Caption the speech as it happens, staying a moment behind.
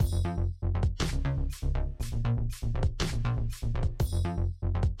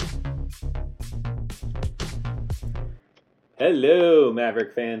Hello,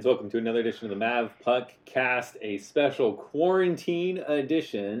 Maverick fans. Welcome to another edition of the Mav Puck Cast, a special quarantine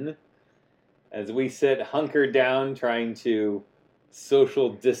edition as we sit hunkered down trying to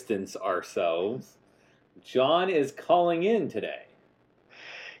social distance ourselves. John is calling in today.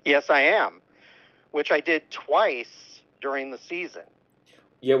 Yes, I am, which I did twice during the season.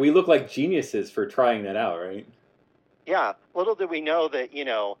 Yeah, we look like geniuses for trying that out, right? Yeah, little did we know that,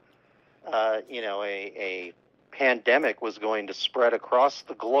 a pandemic was going to spread across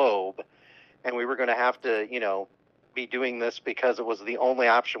the globe, and we were going to have to, be doing this because it was the only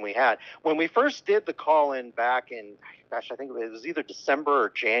option we had. When we first did the call-in back in, I think it was either December or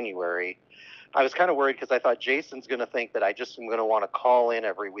January, I was kind of worried because I thought Jason's going to think that I just am going to want to call in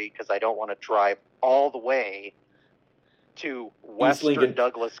every week because I don't want to drive all the way to Western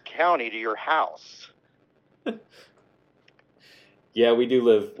Douglas County to your house. Yeah, we do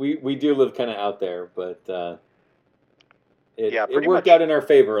live. We do live kind of out there, but it worked much out in our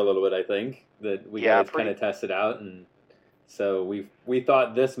favor a little bit. I think that we guys kind of tested out, and so we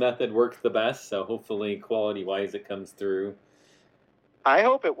thought this method worked the best. So hopefully, quality wise, it comes through. I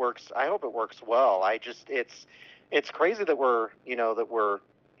hope it works. I hope it works well. It's crazy that we're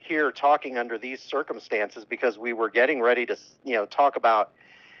here talking under these circumstances because we were getting ready to talk about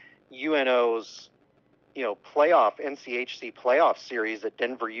UNO's NCHC playoff series at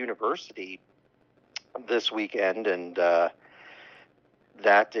Denver University this weekend, and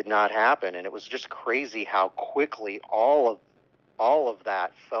that did not happen. And it was just crazy how quickly all of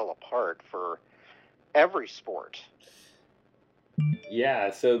that fell apart for every sport. Yeah,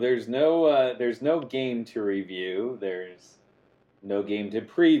 so there's no game to review. There's no game to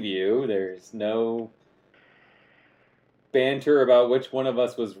preview. There's no banter about which one of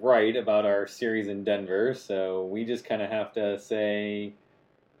us was right about our series in Denver. So we just kind of have to say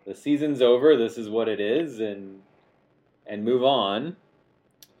the season's over. This is what it is, and move on.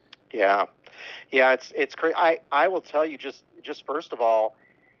 Yeah, it's crazy. I will tell you just first of all,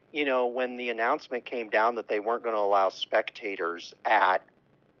 when the announcement came down that they weren't going to allow spectators at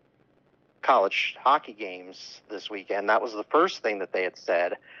college hockey games this weekend, that was the first thing that they had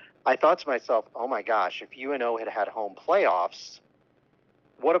said. I thought to myself, oh my gosh, if UNO had home playoffs,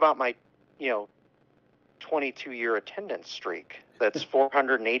 what about my, 22-year attendance streak? That's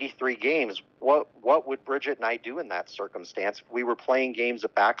 483 games. What would Bridget and I do in that circumstance if we were playing games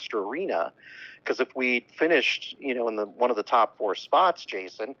at Baxter Arena? Because if we'd finished, in one of the top 4 spots,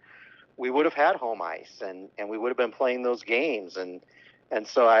 Jason, we would have had home ice and we would have been playing those games. And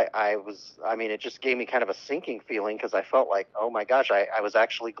so it just gave me kind of a sinking feeling because I felt like, oh my gosh, I was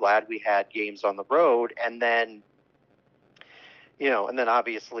actually glad we had games on the road. And then,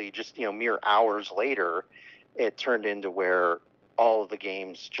 obviously just, mere hours later, it turned into where all of the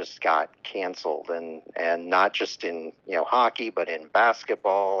games just got canceled and not just in, hockey, but in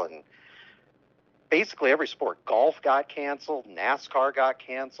basketball and basically every sport. Golf got canceled. NASCAR got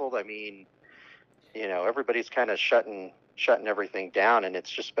canceled. I mean, everybody's kind of shutting everything down, and it's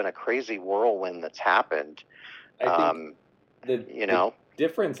just been a crazy whirlwind that's happened. I think the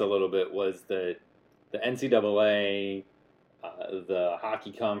difference a little bit was that the NCAA, the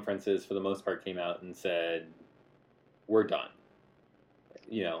hockey conferences for the most part came out and said, we're done.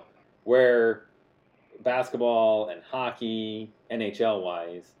 Where basketball and hockey,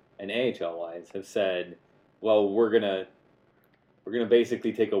 NHL-wise and AHL-wise, have said, well, we're gonna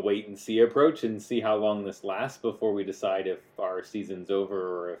basically take a wait and see approach and see how long this lasts before we decide if our season's over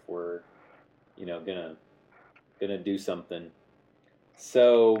or if we're, gonna do something.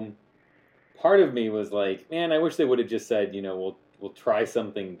 So part of me was like, man, I wish they would have just said, we'll try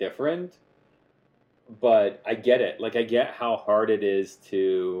something different. But I get it. Like, I get how hard it is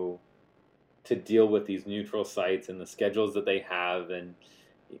to deal with these neutral sites and the schedules that they have and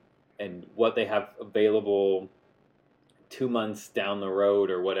what they have available 2 months down the road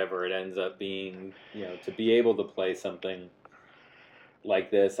or whatever it ends up being, to be able to play something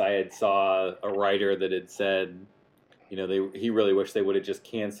like this. I had saw a writer that had said, he really wished they would have just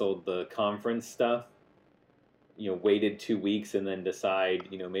canceled the conference stuff, waited 2 weeks and then decide,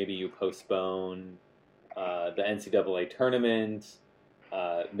 maybe you postpone the NCAA tournament.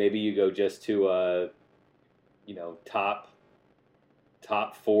 Maybe you go just to a, top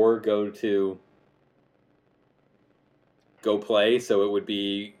 4 go play. So it would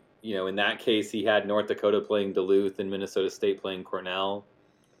be, in that case, he had North Dakota playing Duluth and Minnesota State playing Cornell.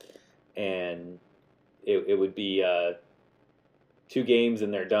 And it would be 2 games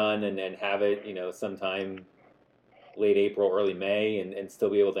and they're done, and have it, sometime late April, early May, and still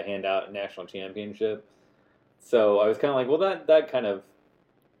be able to hand out a national championship. So I was kind of like, well, that kind of,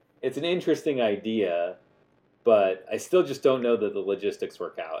 it's an interesting idea, but I still just don't know that the logistics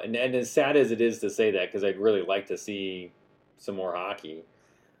work out. And as sad as it is to say that, because I'd really like to see some more hockey,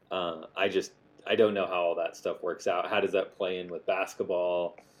 I don't know how all that stuff works out. How does that play in with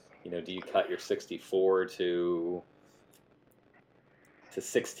basketball? Do you cut your 64 to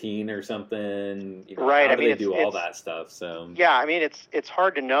 16 or something? Right. How I do mean, they do all that stuff? So yeah, I mean, it's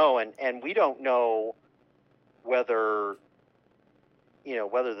hard to know, and we don't know whether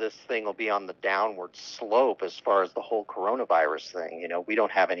whether this thing will be on the downward slope as far as the whole coronavirus thing. We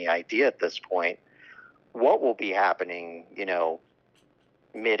don't have any idea at this point what will be happening.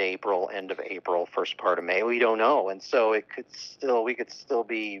 Mid-April, end of April, first part of May. We don't know, and so we could still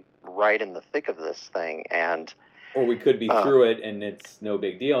be right in the thick of this thing, and or we could be through it and it's no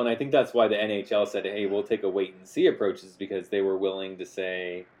big deal. And I think that's why the NHL said, hey, we'll take a wait and see approach, is because they were willing to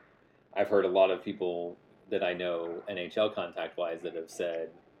say, I've heard a lot of people that I know NHL contact wise that have said,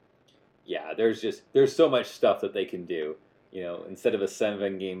 yeah, there's so much stuff that they can do. Instead of a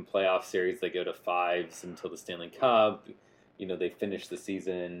 7-game playoff series, they go to 5s until the Stanley Cup. They finish the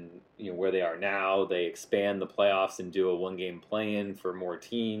season, where they are now. They expand the playoffs and do a 1-game play-in for more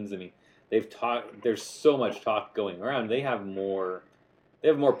teams. I mean, there's so much talk going around. They have more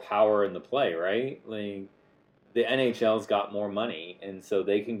power in the play, right? Like, the NHL's got more money, and so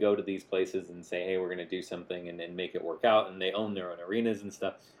they can go to these places and say, hey, we're going to do something and make it work out, and they own their own arenas and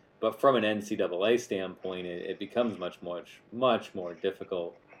stuff. But from an NCAA standpoint, it becomes much more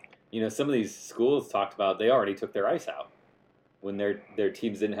difficult. Some of these schools talked about, they already took their ice out. When their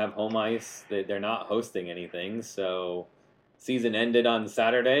teams didn't have home ice, they're not hosting anything. So season ended on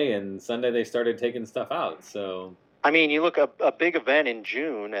Saturday, and Sunday they started taking stuff out. So I mean, you look a big event in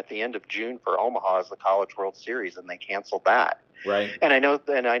June, at the end of June for Omaha, is the College World Series, and they canceled that. Right. And I know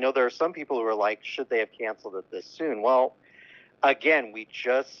there are some people who are like, should they have canceled it this soon? Well, again, we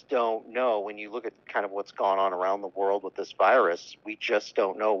just don't know. When you look at kind of what's gone on around the world with this virus, we just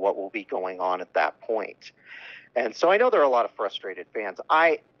don't know what will be going on at that point. And so I know there are a lot of frustrated fans.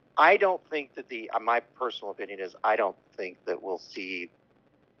 I don't think that my personal opinion is, I don't think that we'll see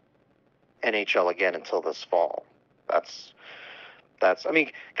NHL again until this fall. That's I mean,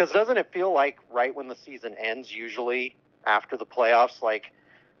 because doesn't it feel like right when the season ends, usually after the playoffs, like,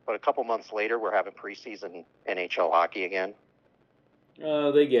 but a couple months later, we're having preseason NHL hockey again?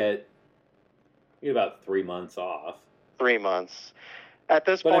 They get about 3 months off. 3 months. At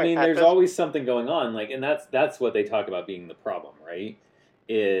this point, but I mean, there's always something going on, like, and that's what they talk about being the problem, right?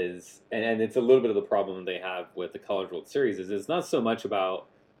 Is and it's a little bit of the problem they have with the College World Series, is it's not so much about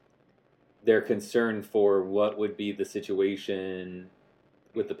their concern for what would be the situation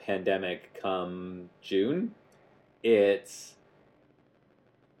with the pandemic come June. It's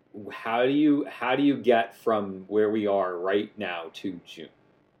how do you get from where we are right now to June?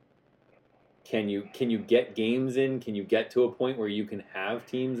 Can you get games in? Can you get to a point where you can have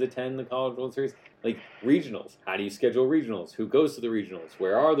teams attend the College World Series? Like regionals, how do you schedule regionals? Who goes to the regionals?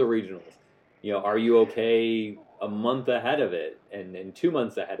 Where are the regionals? Are you okay a month ahead of it and 2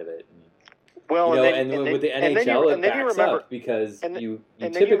 months ahead of it? Well, with the NHL, it backs up, because you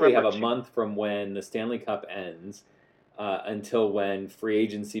typically have a month from when the Stanley Cup ends until when free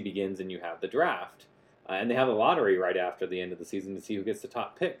agency begins and you have the draft. And they have a lottery right after the end of the season to see who gets the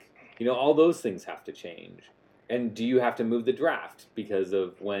top pick. All those things have to change. And do you have to move the draft because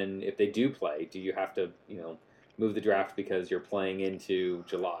of if they do play, do you have to, move the draft because you're playing into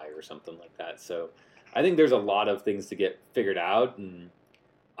July or something like that? So I think there's a lot of things to get figured out. And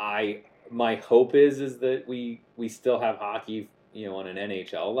my hope is that we still have hockey, on an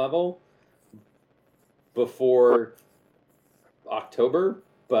NHL level before October,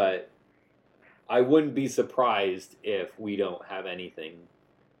 but I wouldn't be surprised if we don't have anything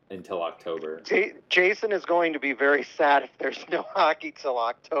until October. Jason is going to be very sad if there's no hockey till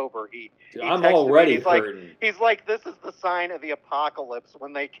October. I'm already hurting. He's like, this is the sign of the apocalypse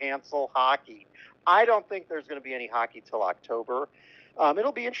when they cancel hockey. I don't think there's going to be any hockey till October.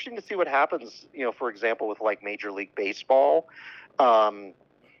 It'll be interesting to see what happens, for example, with like Major League Baseball. The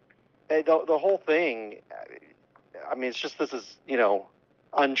whole thing, I mean, it's just, this is,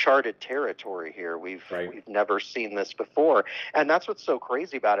 uncharted territory here. We've never seen this before. And that's what's so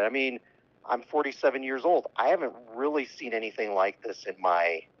crazy about it. I mean, I'm 47 years old. I haven't really seen anything like this in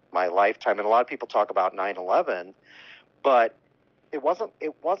my lifetime. And a lot of people talk about 9/11, but it wasn't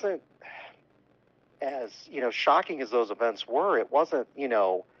as, shocking as those events were. It wasn't,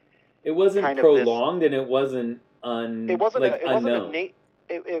 it wasn't prolonged, and it wasn't unknown.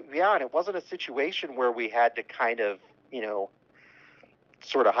 It wasn't a situation where we had to kind of,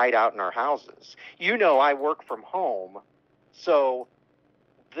 sort of hide out in our houses. I work from home, so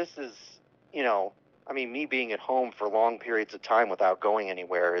this is, I mean, me being at home for long periods of time without going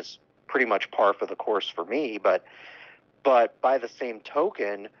anywhere is pretty much par for the course for me. But by the same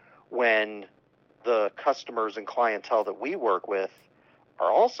token, when the customers and clientele that we work with are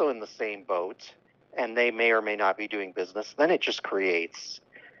also in the same boat and they may or may not be doing business, then it just creates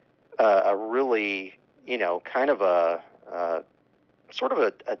a really, kind of a sort of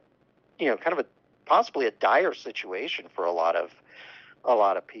a kind of a possibly a dire situation for a lot of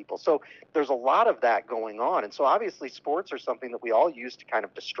people. So there's a lot of that going on. And so obviously sports are something that we all use to kind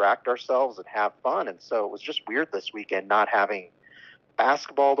of distract ourselves and have fun. And so it was just weird this weekend not having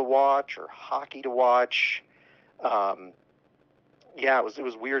basketball to watch or hockey to watch. It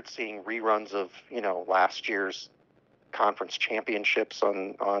was weird seeing reruns of, last year's conference championships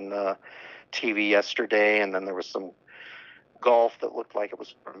on TV yesterday. And then there was some golf that looked like it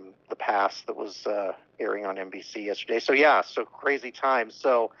was from the past that was airing on NBC yesterday. So crazy times.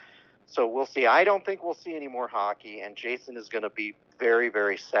 So we'll see. I don't think we'll see any more hockey, and Jason is going to be very,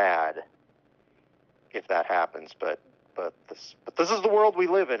 very sad if that happens. But this is the world we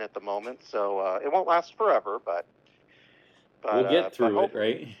live in at the moment. So it won't last forever, but we'll get through it,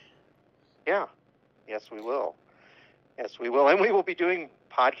 right? Yeah. Yes, we will. Yes, we will, and we will be doing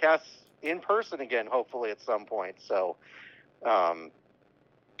podcasts in person again, hopefully at some point. So.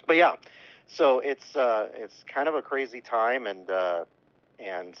 But yeah, so it's kind of a crazy time, and our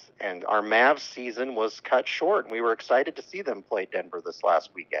Mavs season was cut short, and we were excited to see them play Denver this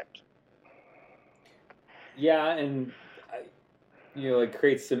last weekend. Yeah, and it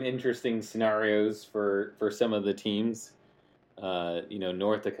creates some interesting scenarios for some of the teams.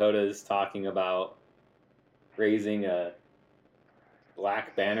 North Dakota is talking about raising a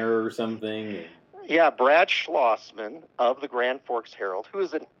black banner or something. Yeah, Brad Schlossman of the Grand Forks Herald, who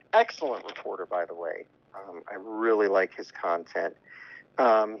is an excellent reporter, by the way. I really like his content.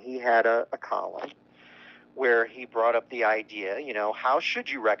 He had a column where he brought up the idea, how should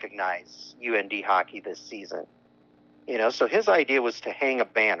you recognize UND hockey this season? So his idea was to hang a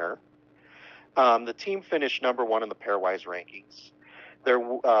banner. The team finished number one in the pairwise rankings. Their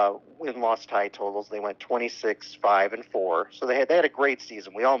win-loss tie totals, they went 26-5-4. So they had a great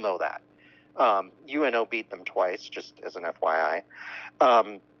season. We all know that. UNO beat them twice, just as an FYI.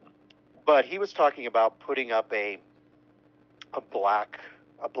 But he was talking about putting up a black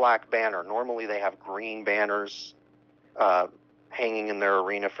banner. Normally they have green banners hanging in their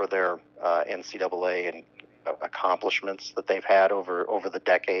arena for their NCAA and accomplishments that they've had over the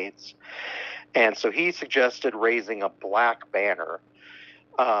decades. And so he suggested raising a black banner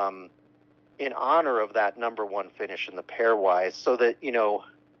in honor of that number one finish in the pairwise, so that,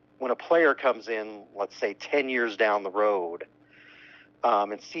 when a player comes in, let's say 10 years down the road,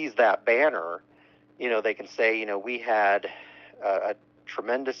 and sees that banner, they can say, we had a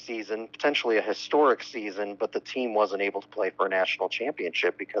tremendous season, potentially a historic season, but the team wasn't able to play for a national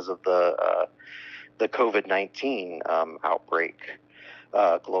championship because of the COVID-19 outbreak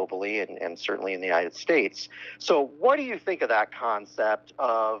globally and certainly in the United States. So what do you think of that concept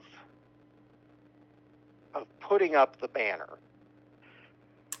of putting up the banner?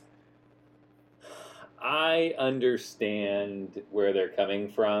 I understand where they're coming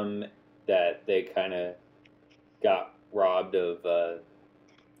from, that they kind of got robbed of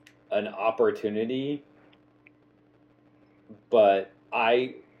an opportunity, but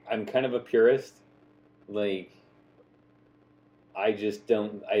I'm kind of a purist. Like, I just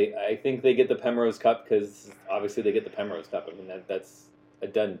don't. I think they get the Penrose Cup because obviously they get the Penrose Cup. I mean that's a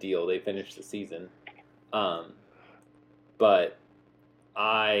done deal. They finished the season, but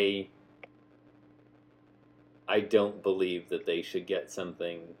I don't believe that they should get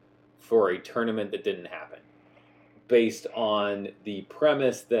something for a tournament that didn't happen, based on the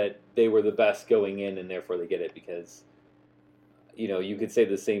premise that they were the best going in and therefore they get it. Because, you could say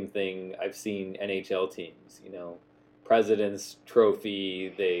the same thing. I've seen NHL teams, President's Trophy,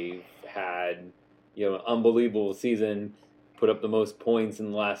 they've had, an unbelievable season, put up the most points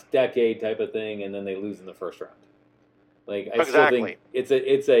in the last decade type of thing, and then they lose in the first round. Like, I still think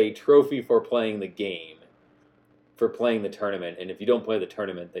it's a trophy for playing the game, for playing the tournament, and if you don't play the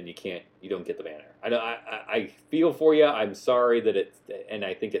tournament, then you don't get the banner. I feel for you. I'm sorry that and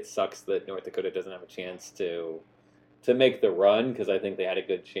I think it sucks that North Dakota doesn't have a chance to make the run, because I think they had a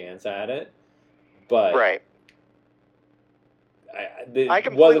good chance at it. But right.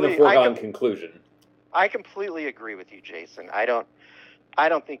 It wasn't a foregone conclusion. I completely agree with you, Jason. I don't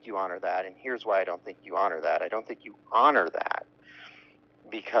think you honor that, and here's why I don't think you honor that. I don't think you honor that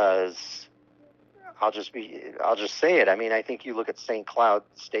because I'll just say it. I mean, I think you look at St. Cloud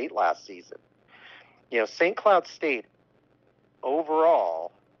State last season. St. Cloud State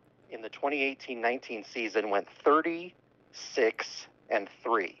overall in the 2018-19 season went 36-3.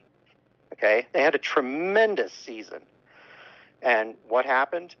 Okay, they had a tremendous season, and what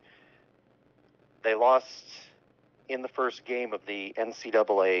happened? They lost in the first game of the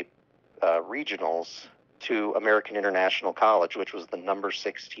NCAA regionals to American International College, which was the number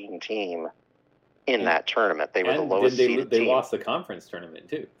 16 team in that tournament. They were the lowest seeded team. They lost the conference tournament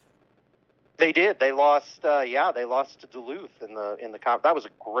too. They did. They lost. They lost to Duluth in the That was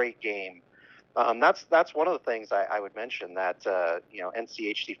a great game. That's one of the things I would mention, that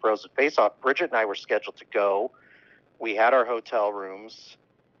NCHC Frozen Face-Off. Bridget and I were scheduled to go. We had our hotel rooms.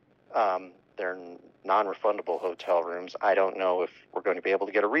 They're non-refundable hotel rooms. I don't know if we're going to be able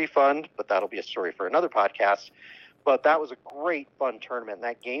to get a refund, but that'll be a story for another podcast. But that was a great, fun tournament. And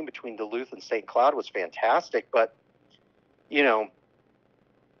that game between Duluth and St. Cloud was fantastic. But,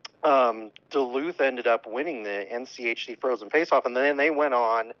 Duluth ended up winning the NCHC Frozen Face-Off, and then they went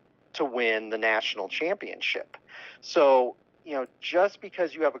on to win the national championship. So, just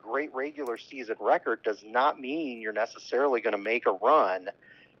because you have a great regular season record does not mean you're necessarily going to make a run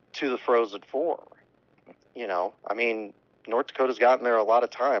to the Frozen Four. North Dakota's gotten there a lot of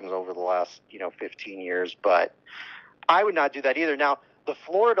times over the last, 15 years, but I would not do that either. Now, the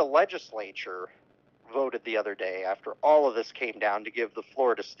Florida legislature voted the other day, after all of this came down, to give the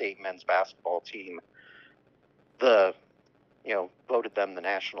Florida State men's basketball team voted them the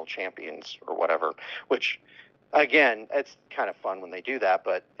national champions or whatever, which, again, it's kind of fun when they do that,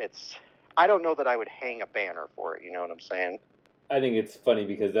 but I don't know that I would hang a banner for it, you know what I'm saying? I think it's funny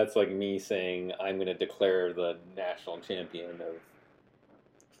because that's like me saying I'm going to declare the national champion of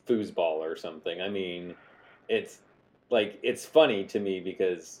foosball or something. I mean, it's funny to me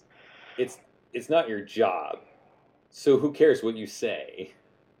because it's not your job. So who cares what you say?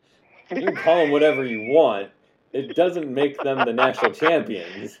 You can call them whatever you want. It doesn't make them the national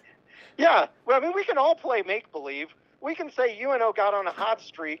champions. Yeah, well, we can all play make-believe. We can say UNO got on a hot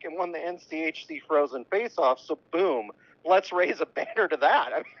streak and won the NCHC Frozen Face-Off, so boom, let's raise a banner to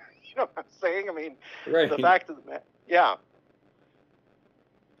that. You know what I'm saying? Right. The fact of the matter, yeah.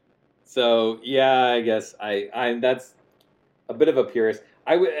 So, yeah, I guess I that's a bit of a purist.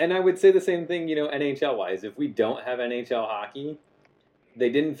 I would say the same thing, NHL-wise. If we don't have NHL hockey, they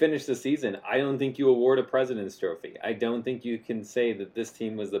didn't finish the season. I don't think you award a President's Trophy. I don't think you can say that this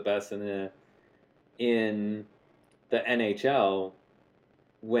team was the best in the NHL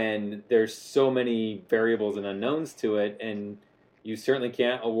when there's so many variables and unknowns to it, and you certainly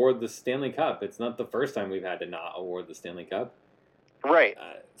can't award the Stanley Cup. It's not the first time we've had to not award the Stanley Cup. Right.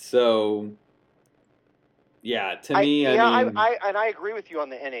 Yeah, to me, I agree with you on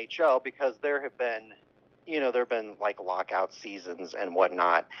the NHL, because there have been like lockout seasons and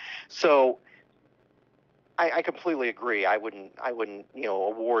whatnot. So I completely agree. I wouldn't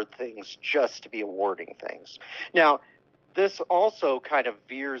award things just to be awarding things. Now, this also kind of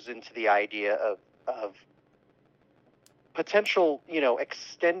veers into the idea of potential,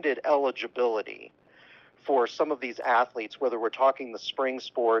 extended eligibility for some of these athletes, whether we're talking the spring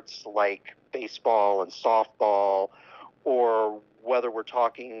sports like baseball and softball, or whether we're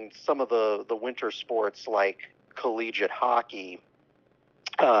talking some of the winter sports like collegiate hockey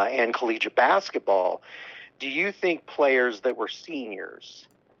and collegiate basketball. Do you think players that were seniors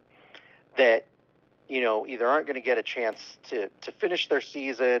that, either aren't going to get a chance to finish their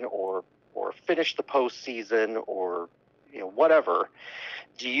season or finish the postseason or, whatever,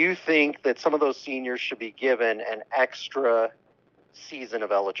 do you think that some of those seniors should be given an extra season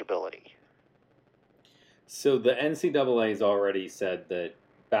of eligibility? So the NCAA has already said that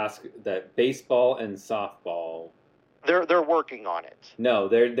that baseball and softball. They're working on it. No,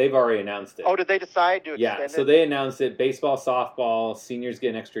 they've already announced it. Oh, did they decide to extend it? Yeah, so they announced it. Baseball, softball, seniors get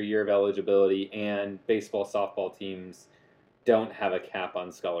an extra year of eligibility, and baseball, softball teams don't have a cap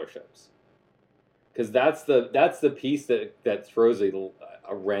on scholarships. Because that's the piece that throws a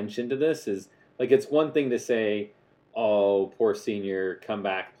wrench into this. Is like, it's one thing to say, "Oh, poor senior, come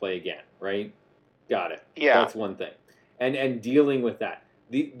back, play again," right? Got it. Yeah, that's one thing, and dealing with that.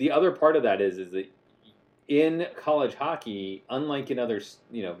 The other part of that is that in college hockey, unlike in other,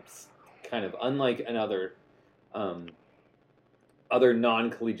 unlike in other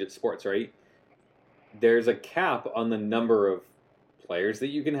non-collegiate sports, right? There's a cap on the number of players that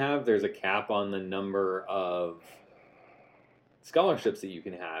you can have. There's a cap on the number of scholarships that you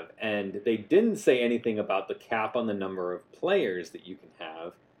can have. And they didn't say anything about the cap on the number of players that you can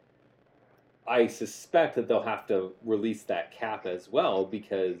have. I suspect that they'll have to release that cap as well,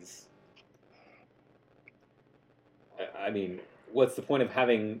 because what's the point of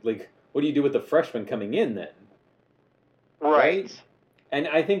having, what do you do with the freshmen coming in then? Right. And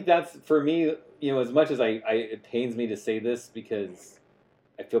I think that's, for me, as much as it pains me to say this because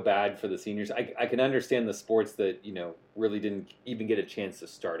I feel bad for the seniors. I can understand the sports that, really didn't even get a chance to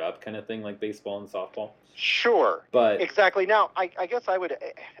start up kind of thing, like baseball and softball. Sure. But exactly. Now, I guess I would.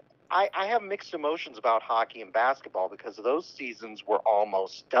 I have mixed emotions about hockey and basketball because those seasons were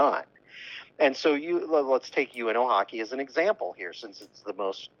almost done. And so let's take UNO hockey as an example here, since it's the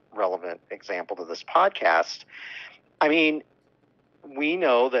most relevant example to this podcast. I mean, we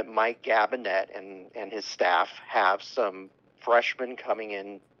know that Mike Gabinet and his staff have some freshmen coming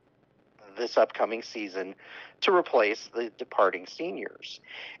in this upcoming season to replace the departing seniors.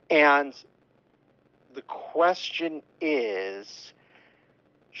 And the question is,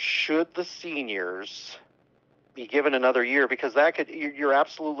 should the seniors be given another year? Because you're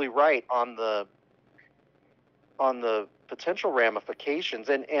absolutely right on the potential ramifications,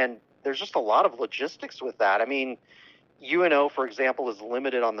 and there's just a lot of logistics with that. I mean, UNO, for example, is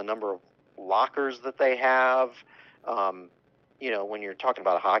limited on the number of lockers that they have. When you're talking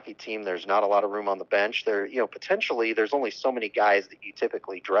about a hockey team, there's not a lot of room on the bench. Potentially there's only so many guys that you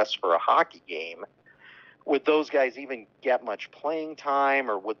typically dress for a hockey game. Would those guys even get much playing time,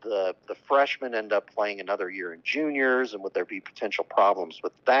 or would the freshmen end up playing another year in juniors, and would there be potential problems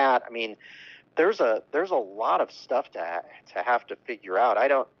with that? I mean, there's a lot of stuff to have to figure out. I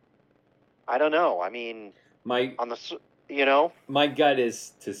don't know. I mean, my gut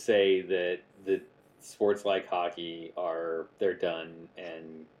is to say that the sports like hockey they're done,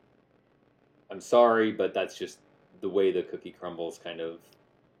 and I'm sorry, but that's just the way the cookie crumbles kind of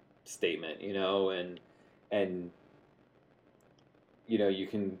statement, and you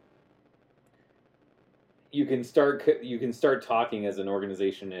can start talking as an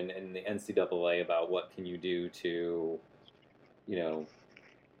organization and the NCAA about what can you do to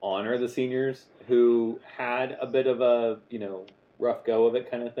honor the seniors who had a bit of a rough go of it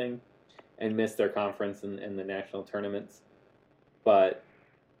kind of thing and missed their conference and the national tournaments. But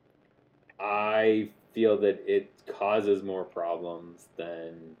I feel that it causes more problems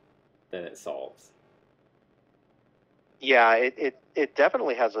than it solves. Yeah, it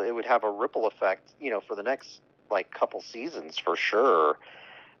definitely has. It would have a ripple effect, for the next couple seasons for sure.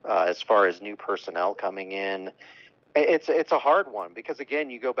 As far as new personnel coming in, it's a hard one because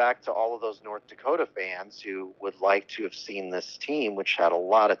again, you go back to all of those North Dakota fans who would like to have seen this team, which had a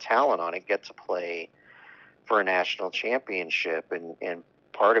lot of talent on it, get to play for a national championship, and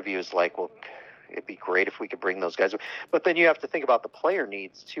part of you is like, well, it'd be great if we could bring those guys. But then you have to think about the player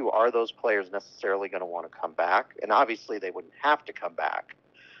needs too. Are those players necessarily going to want to come back? And obviously they wouldn't have to come back.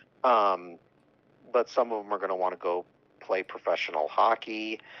 But some of them are going to want to go play professional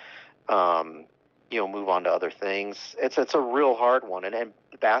hockey, move on to other things. It's a real hard one. And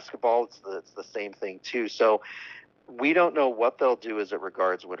basketball, it's the same thing too. So we don't know what they'll do as it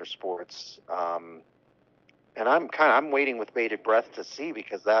regards winter sports. And I'm waiting with bated breath to see,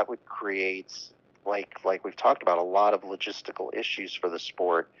 because that would create, like we've talked about, a lot of logistical issues for the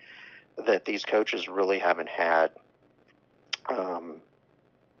sport that these coaches really haven't had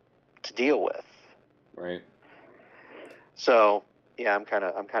to deal with. Right. So yeah, I'm kind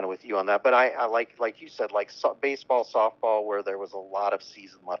of with you on that. But I like you said, baseball, softball, where there was a lot of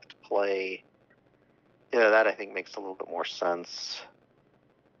season left to play. Yeah, that I think makes a little bit more sense.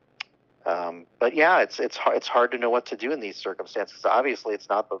 But yeah, it's hard to know what to do in these circumstances. Obviously, it's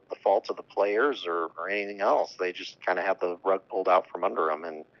not the fault of the players or anything else. They just kind of have the rug pulled out from under them,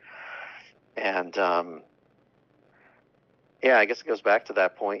 and yeah, I guess it goes back to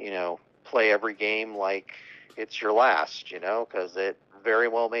that point. Play every game like it's your last. Because it very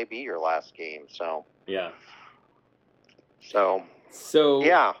well may be your last game. So yeah. So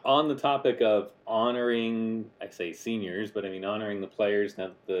yeah. On the topic of honoring, I say seniors, but I mean honoring the players.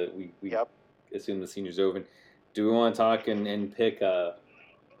 Now that we yep. assume the seniors are open, do we want to talk and pick?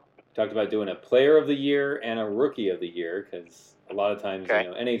 Talked about doing a player of the year and a rookie of the year, because a lot of times,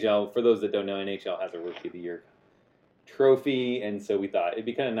 NHL. For those that don't know, NHL has a rookie of the year trophy, and so we thought it'd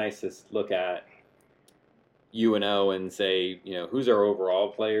be kind of nice to look at UNO and say, who's our overall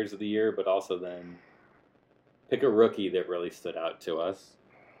players of the year, but also then pick a rookie that really stood out to us.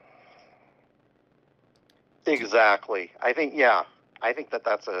 Exactly. I think that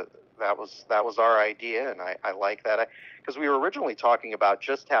was our idea, and I like that, because we were originally talking about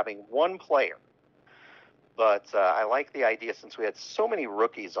just having one player. But I like the idea, since we had so many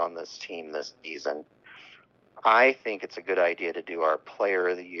rookies on this team this season. I think it's a good idea to do our player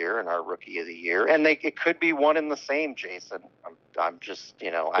of the year and our rookie of the year. And it could be one and the same, Jason. I'm just,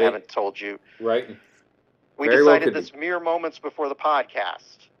 I haven't told you. Right. We decided this mere moments before the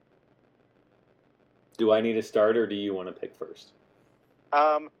podcast. Do I need to start, or do you want to pick first?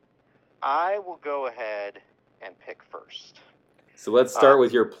 I will go ahead and pick first. So let's start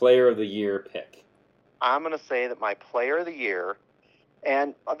with your player of the year pick. I'm going to say that my player of the year,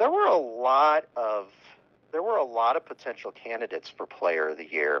 and there were a lot of potential candidates for player of the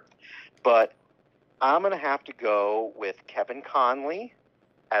year, but I'm going to have to go with Kevin Conley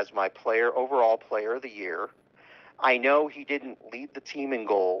as my overall player of the year. I know he didn't lead the team in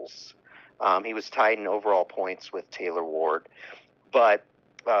goals. He was tied in overall points with Taylor Ward, but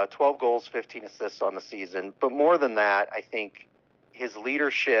 12 goals, 15 assists on the season. But more than that, I think his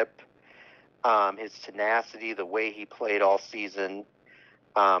leadership, his tenacity, the way he played all season,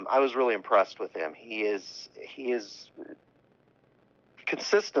 I was really impressed with him. He is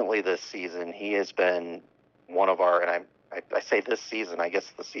consistently this season, he has been one of our, and I say this season, I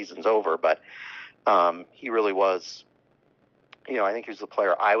guess the season's over, but he really was, I think he was the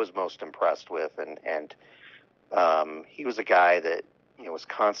player I was most impressed with, and he was a guy that, was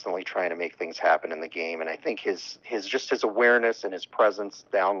constantly trying to make things happen in the game, and I think his awareness and his presence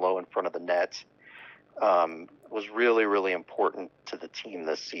down low in front of the net was really, really important to the team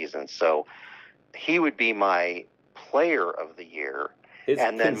this season. So he would be my player of the year.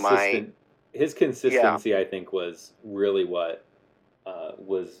 His consistency, I think, was really what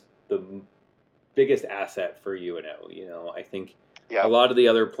was the biggest asset for UNO. I think a lot of the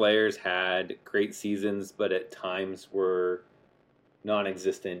other players had great seasons, but at times were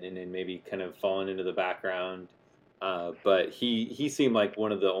non-existent and then maybe kind of fallen into the background. But he seemed like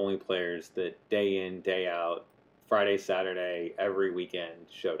one of the only players that day in, day out, Friday, Saturday, every weekend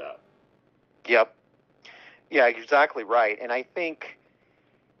showed up. Yep. Yeah, exactly right. And I think,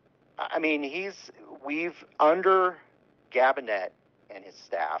 we've, under Gabinet and his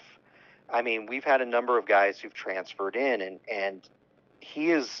staff, we've had a number of guys who've transferred in, and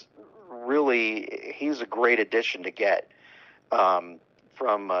he's a great addition to get from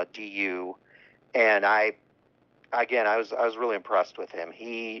DU. And I was really impressed with him.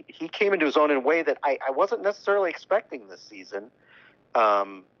 He came into his own in a way that I wasn't necessarily expecting this season.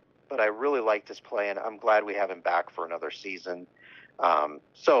 But I really liked his play, and I'm glad we have him back for another season. My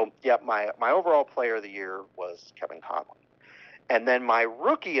overall player of the year was Kevin Conley. And then my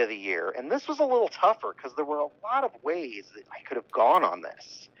rookie of the year, and this was a little tougher because there were a lot of ways that I could have gone on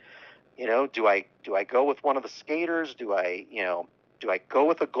this. Do I go with one of the skaters? Do I go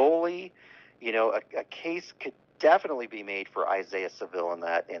with a goalie? A case could definitely be made for Isaiah Seville in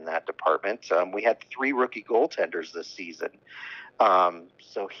that department. We had 3 rookie goaltenders this season.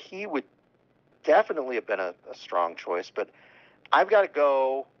 So he would definitely have been a strong choice, but I've got to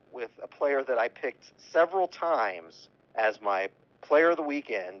go with a player that I picked several times as my player of the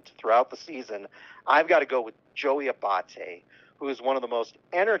weekend throughout the season. I've got to go with Joey Abate, who is one of the most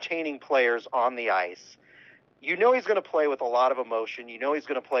entertaining players on the ice. He's going to play with a lot of emotion. He's going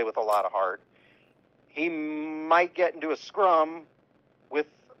to play with a lot of heart. He might get into a scrum with,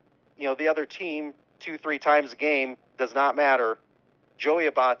 the other team 2-3 times a game. Does not matter. Joey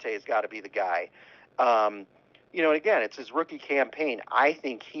Abate has got to be the guy. And again, it's his rookie campaign. I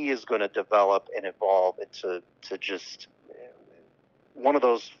think he is going to develop and evolve into just one of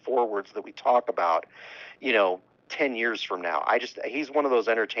those forwards that we talk about, 10 years from now. He's one of those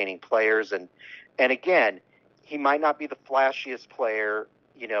entertaining players. And again, he might not be the flashiest player.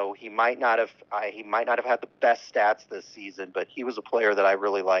 He might not have had the best stats this season, but he was a player that I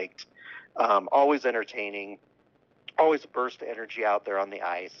really liked. Always entertaining, always a burst of energy out there on the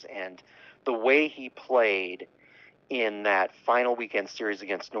ice. And the way he played in that final weekend series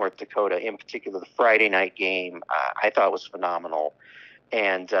against North Dakota, in particular the Friday night game, I thought was phenomenal.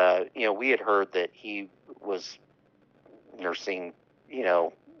 And, we had heard that he was nursing,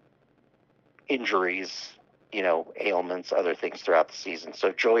 injuries, ailments, other things throughout the season.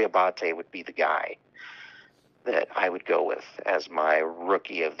 So Joey Abate would be the guy that I would go with as my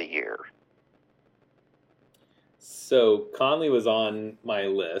rookie of the year. So Conley was on my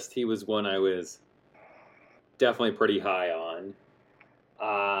list. He was one I was definitely pretty high on.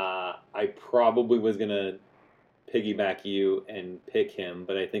 I probably was going to piggyback you and pick him,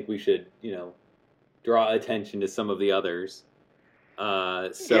 but I think we should, draw attention to some of the others.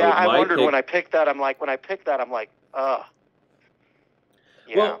 I wondered when I picked that, I'm like, ugh.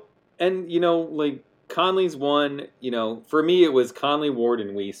 Yeah. Well, and, Conley's one, for me it was Conley, Ward,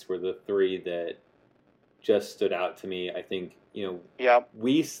 and Weiss were the 3 that just stood out to me. I think,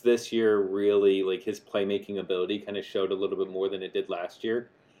 Weiss this year really, his playmaking ability kind of showed a little bit more than it did last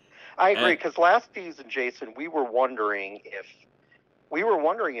year. I agree, because last season, Jason, we were wondering if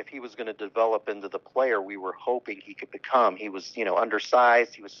he was going to develop into the player we were hoping he could become. He was,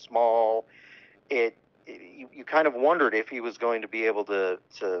 undersized. He was small. you kind of wondered if he was going to be able to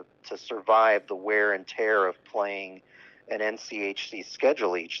survive the wear and tear of playing an NCHC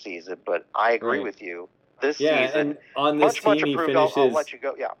schedule each season. But I agree Right. with you. This Yeah, season, and on this much team he improved. finishes. I'll let you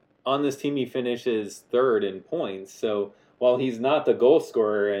go. Yeah. On this team he finishes third in points. So while he's not the goal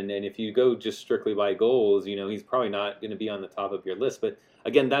scorer, and if you go just strictly by goals, he's probably not going to be on the top of your list. But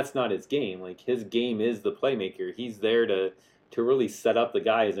again, that's not his game. Like, his game is the playmaker. He's there to really set up the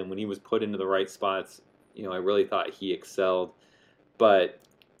guys. And when he was put into the right spots, I really thought he excelled. But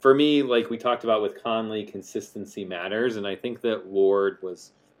for me, like we talked about with Conley, consistency matters, and I think that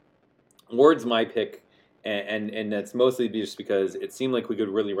Ward's my pick. And that's mostly just because it seemed like we could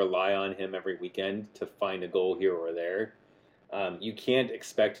really rely on him every weekend to find a goal here or there. You can't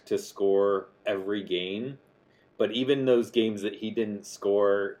expect to score every game, but even those games that he didn't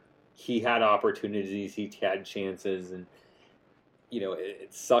score, he had opportunities, he had chances, and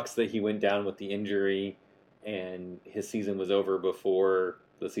it sucks that he went down with the injury and his season was over before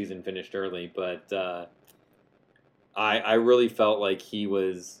the season finished early. But I really felt like he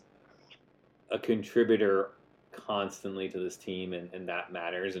was a contributor constantly to this team, and that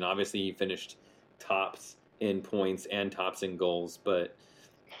matters. And obviously he finished tops in points and tops in goals, but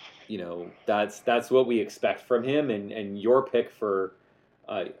that's what we expect from him. And your pick for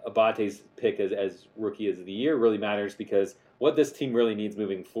Abate's pick as rookie of the year really matters, because what this team really needs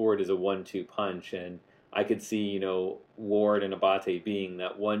moving forward is a 1-2 punch. And I could see Ward and Abate being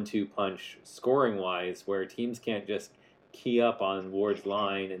that 1-2 punch scoring wise, where teams can't just key up on Ward's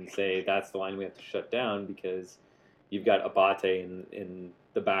line and say that's the line we have to shut down, because you've got Abate in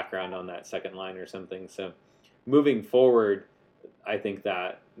the background on that second line or something. So moving forward, I think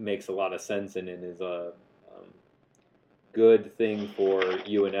that makes a lot of sense and is a good thing for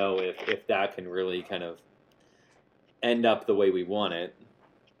UNO if that can really kind of end up the way we want it.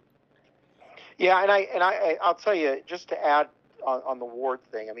 Yeah, and I'll tell you, just to add on the Ward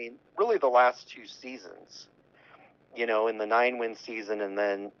thing. I mean, really the last two seasons, in the 9-win season and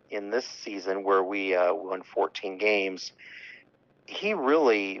then in this season where we won 14 games, he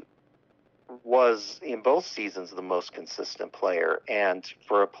really was in both seasons the most consistent player. And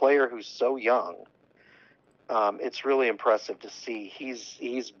for a player who's so young, it's really impressive to see.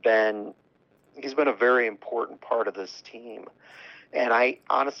 He's been a very important part of this team. And I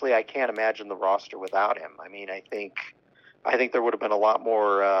can't imagine the roster without him. I mean, I think there would have been a lot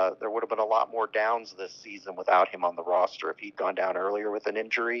more downs this season without him on the roster. If he'd gone down earlier with an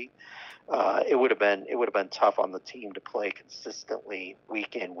injury, it would have been tough on the team to play consistently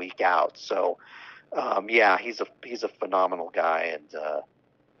week in, week out. So, yeah, he's a phenomenal guy,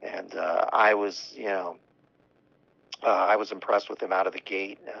 and I was impressed with him out of the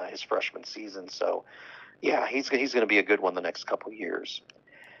gate his freshman season. So, yeah, he's going to be a good one the next couple of years.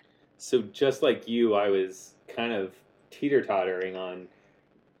 So just like you, I was kind of teeter-tottering on,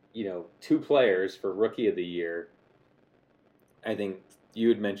 two players for Rookie of the Year. I think you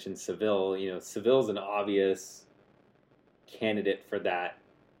had mentioned Seville. Seville's an obvious candidate for that,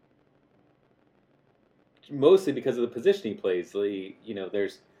 mostly because of the position he plays.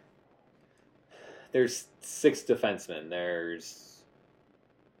 There's 6 defensemen. There's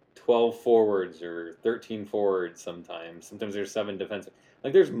 12 forwards or 13 forwards sometimes. Sometimes there's 7 defensemen.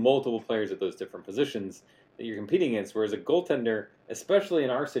 Like, there's multiple players at those different positions that you're competing against, whereas a goaltender, especially in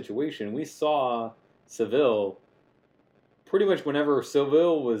our situation, we saw Seville pretty much whenever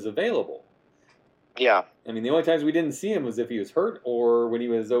Seville was available. Yeah. I mean, the only times we didn't see him was if he was hurt or when he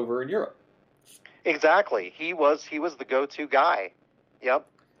was over in Europe. Exactly. He was the go-to guy. Yep.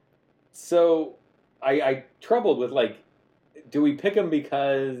 So I troubled with, do we pick him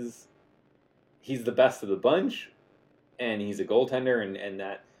because he's the best of the bunch and he's a goaltender and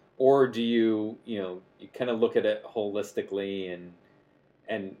that, or do you kind of look at it holistically?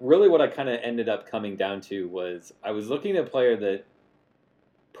 And really what I kind of ended up coming down to was I was looking at a player that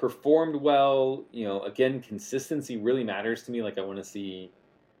performed well. Again, consistency really matters to me. Like, I want to see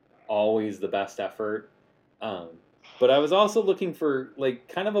always the best effort. But I was also looking for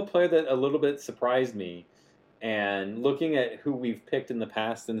kind of a player that a little bit surprised me. And looking at who we've picked in the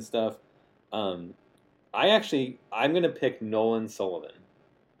past and stuff, I'm going to pick Nolan Sullivan.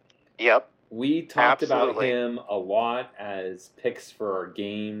 Yep. We talked Absolutely. about him a lot as picks for our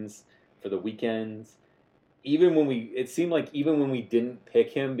games, for the weekends. It seemed like even when we didn't pick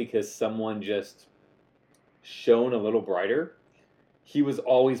him because someone just shone a little brighter, he was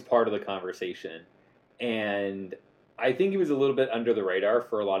always part of the conversation. And I think he was a little bit under the radar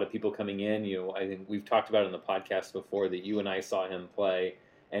for a lot of people coming in. I think we've talked about it in the podcast before that you and I saw him play,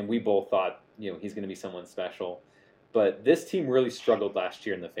 and we both thought, he's going to be someone special. But this team really struggled last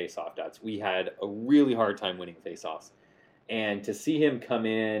year in the faceoff dots. We had a really hard time winning faceoffs. And to see him come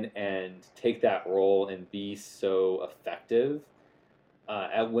in and take that role and be so effective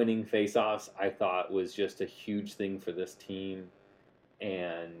at winning faceoffs, I thought was just a huge thing for this team.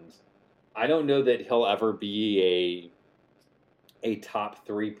 And I don't know that he'll ever be a top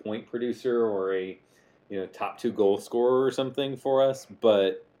 3 point producer or a top 2 goal scorer or something for us,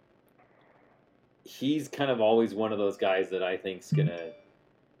 but he's kind of always one of those guys that I think's gonna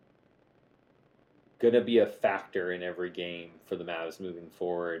be a factor in every game for the Mavs moving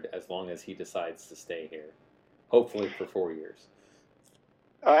forward, as long as he decides to stay here, hopefully for 4 years.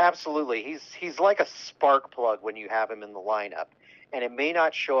 Absolutely, he's like a spark plug when you have him in the lineup, and it may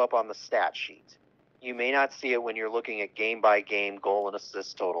not show up on the stat sheet. You may not see it when you're looking at game by game goal and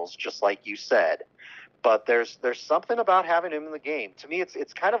assist totals, just like you said. But there's something about having him in the game. To me,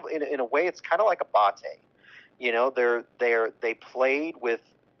 it's kind of in a way it's kind of like a Bate. You know, they played with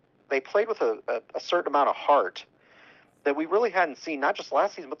a certain amount of heart that we really hadn't seen, not just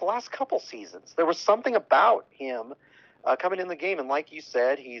last season, but the last couple seasons. There was something about him coming in the game, and like you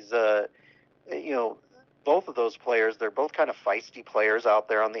said, he's both of those players. They're both kind of feisty players out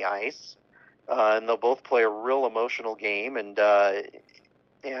there on the ice, and they'll both play a real emotional game. And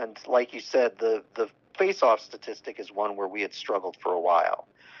like you said, the face-off statistic is one where we had struggled for a while,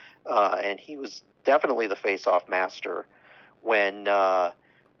 and he was definitely the face-off master when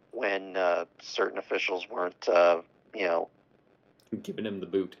certain officials weren't, giving him the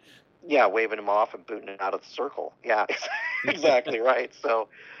boot. Yeah, waving him off and booting him out of the circle. Yeah, exactly right. So,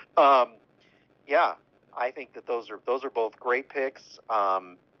 yeah, I think that those are both great picks.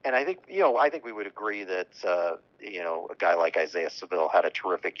 And I think we would agree that a guy like Isaiah Seville had a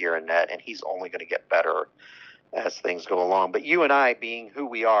terrific year in net, and he's only going to get better as things go along. But you and I, being who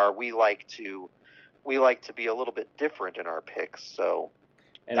we are, we like to be a little bit different in our picks. So,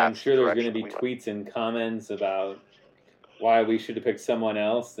 and I'm sure there's going to be tweets and comments about why we should have picked someone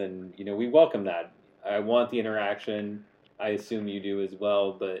else, and we welcome that. I want the interaction. I assume you do as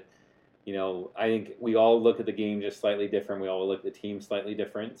well, but I think we all look at the game just slightly different. We all look at the team slightly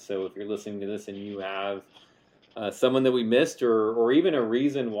different. So if you're listening to this and you have someone that we missed, or even a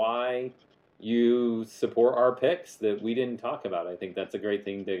reason why you support our picks that we didn't talk about, I think that's a great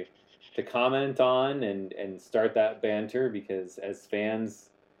thing to comment on and start that banter, because as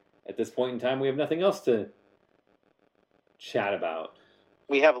fans at this point in time, we have nothing else to chat about.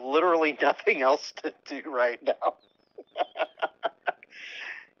 We have literally nothing else to do right now.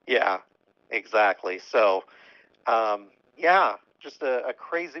 Yeah, exactly. So, just a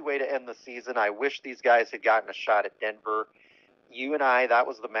crazy way to end the season. I wish these guys had gotten a shot at Denver. You and I, that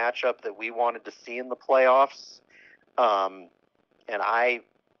was the matchup that we wanted to see in the playoffs. And I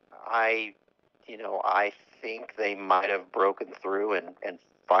think they might have broken through and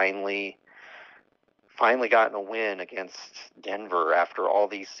finally gotten a win against Denver after all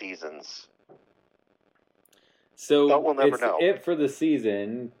these seasons. So but we'll never know. It for the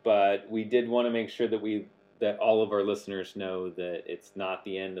season, but we did want to make sure that all of our listeners know that it's not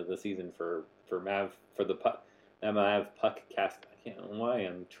the end of the season for Mav, for the Mav Puckcast. I can't know why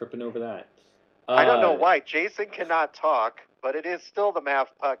I'm tripping over that. I don't know why. Jason cannot talk, but it is still the Mav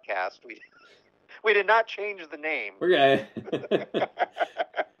Puckcast. We did not change the name. We're gonna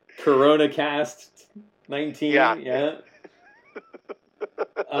Corona Cast 19. Yeah.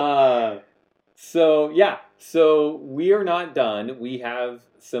 So we are not done. We have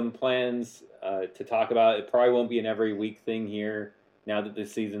some plans to talk about. It probably won't be an every week thing here now that the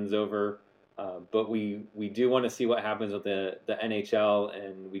season's over. But we do want to see what happens with the NHL,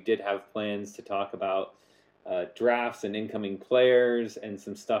 and we did have plans to talk about drafts and incoming players and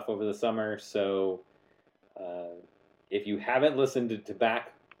some stuff over the summer. So if you haven't listened to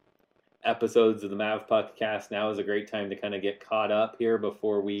back episodes of the Mav Puckcast, now is a great time to kind of get caught up here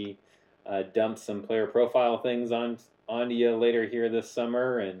before we dump some player profile things onto you later here this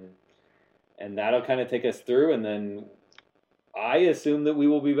summer, and that'll kind of take us through, and then I assume that we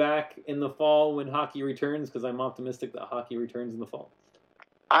will be back in the fall when hockey returns, because I'm optimistic that hockey returns in the fall.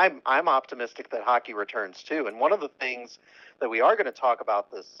 I'm optimistic that hockey returns too, and one of the things that we are going to talk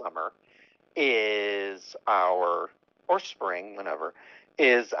about this summer is or spring, whenever,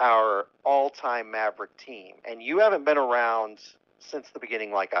 is our all-time Maverick team. And you haven't been around since the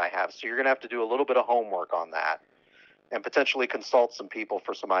beginning like I have, so you're going to have to do a little bit of homework on that and potentially consult some people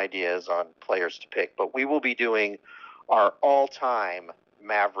for some ideas on players to pick. But we will be doing our all-time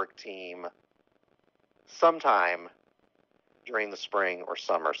Maverick team sometime during the spring or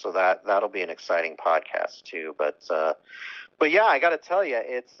summer, so that'll be an exciting podcast too. But But yeah, I got to tell you,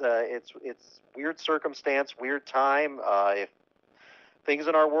 it's weird circumstance, weird time. If things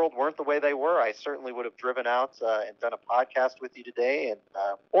in our world weren't the way they were, I certainly would have driven out and done a podcast with you today and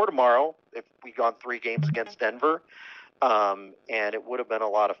or tomorrow if we gone 3 games against Denver. And it would have been a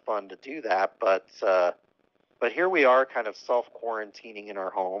lot of fun to do that. But here we are, kind of self-quarantining in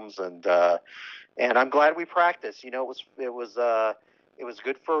our homes, and I'm glad we practiced. You know, it was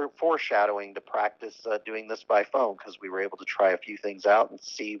good for foreshadowing to practice doing this by phone, because we were able to try a few things out and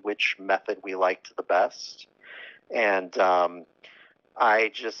see which method we liked the best. And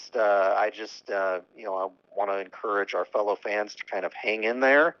I just you know, I want to encourage our fellow fans to kind of hang in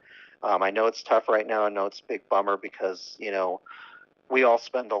there. I know it's tough right now. I know it's a big bummer because, you know, we all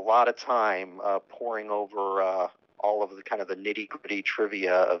spend a lot of time poring over all of the kind of the nitty gritty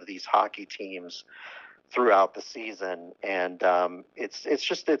trivia of these hockey teams throughout the season, and it's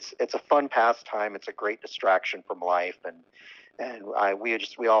a fun pastime. It's a great distraction from life, and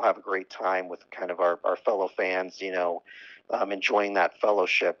we all have a great time with kind of our fellow fans, you know, enjoying that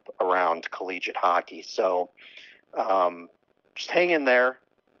fellowship around collegiate hockey. So just hang in there.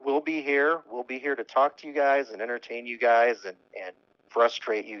 We'll be here. We'll be here to talk to you guys and entertain you guys and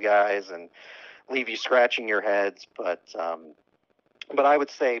frustrate you guys and leave you scratching your heads. But I would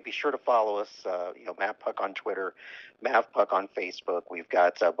say be sure to follow us, you know, MavPuck on Twitter, MavPuck on Facebook. We've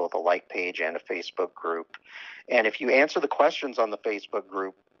got both a like page and a Facebook group. And if you answer the questions on the Facebook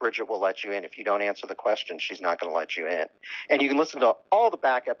group, Bridget will let you in. If you don't answer the question, she's not going to let you in. And you can listen to all the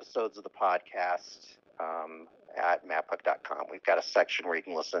back episodes of the podcast at mavpuck.com. We've got a section where you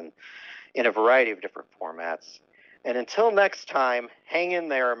can listen in a variety of different formats. And until next time, hang in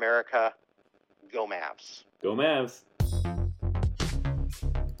there, America. Go Mavs. Go Mavs.